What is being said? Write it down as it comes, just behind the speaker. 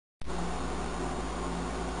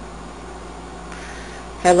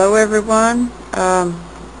Hello everyone,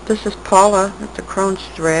 this is Paula at the Crohn's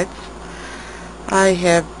Threads. I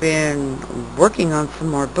have been working on some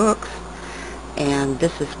more books, and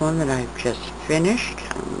this is one that I've just finished.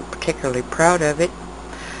 I'm particularly proud of it.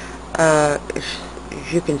 As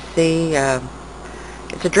you can see,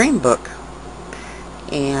 it's a dream book,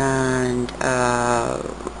 and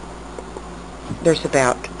there's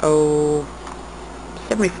about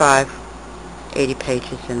 75, 80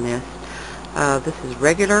 pages in this. This is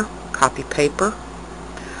regular copy paper.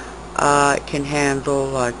 It can handle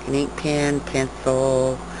like an ink pen,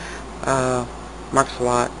 pencil, marks a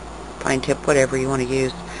lot, pine tip, whatever you want to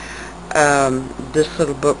use. This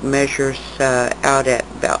little book measures out at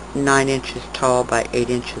about 9 inches tall by 8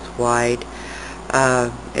 inches wide.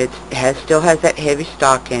 It still has that heavy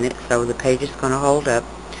stock in it, so the page is going to hold up.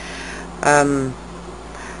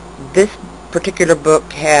 This particular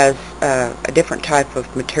book has a different type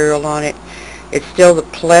of material on it. It's still the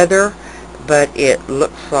pleather, but it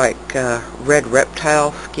looks like red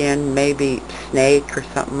reptile skin, maybe snake or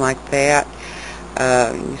something like that.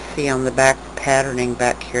 You can see on the back the patterning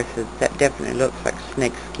back here, so that definitely looks like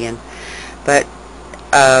snake skin. But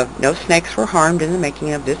no snakes were harmed in the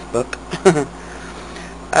making of this book.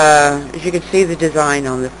 As you can see the design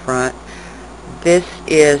on the front, this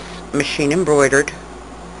is machine embroidered,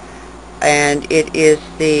 and it is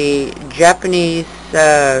the Japanese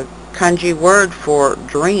kanji word for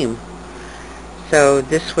dream. So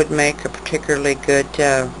this would make a particularly good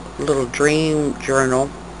little dream journal.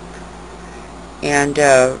 And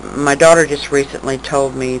my daughter just recently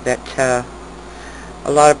told me that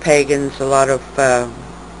a lot of pagans, a lot of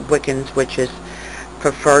Wiccans, witches,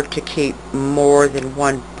 prefer to keep more than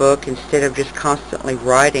one book instead of just constantly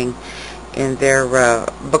writing in their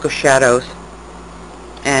book of shadows.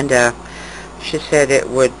 And she said it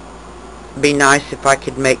would be nice if I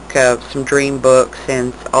could make some dream books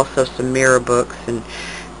and also some mirror books, and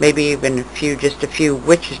maybe even just a few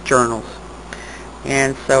witches journals.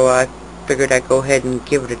 And so I figured I'd go ahead and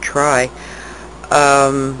give it a try.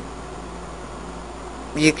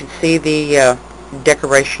 You can see the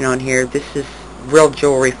decoration on here. This is real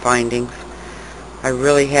jewelry findings. I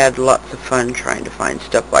really had lots of fun trying to find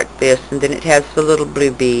stuff like this. And then it has the little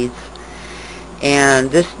blue beads.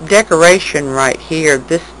 And this decoration right here,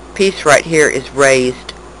 this piece right here is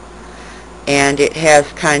raised, and it has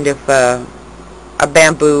kind of a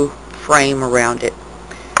bamboo frame around it.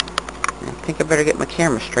 I think I better get my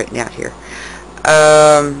camera straightened out here.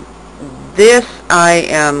 This I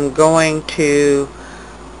am going to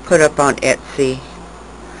put up on Etsy,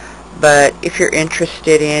 but if you're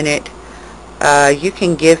interested in it, you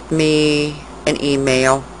can give me an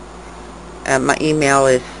email. My email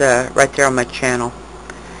is right there on my channel.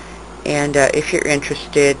 And if you're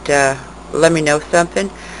interested, let me know something.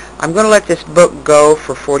 I'm going to let this book go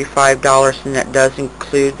for $45, and that does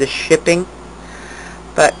include the shipping.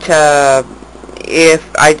 But if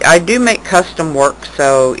I do make custom work,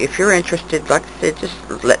 so if you're interested, like I said,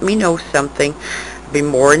 just let me know something. I'd be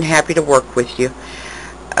more than happy to work with you.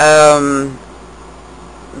 I'll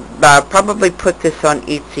probably put this on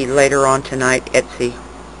Etsy later on tonight. Etsy.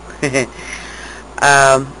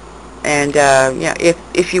 And yeah,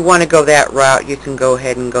 if you want to go that route, you can go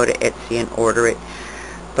ahead and go to Etsy and order it.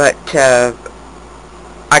 But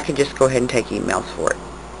I can just go ahead and take emails for it.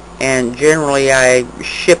 And generally I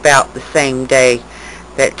ship out the same day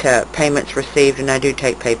that payment's received, and I do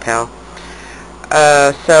take PayPal.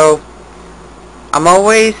 So I'm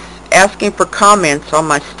always asking for comments on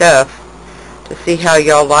my stuff to see how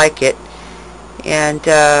y'all like it. And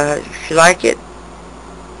if you like it,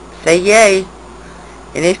 say yay.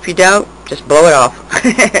 And if you don't, just blow it off.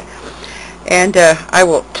 And I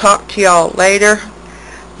will talk to y'all later.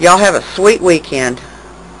 Y'all have a sweet weekend.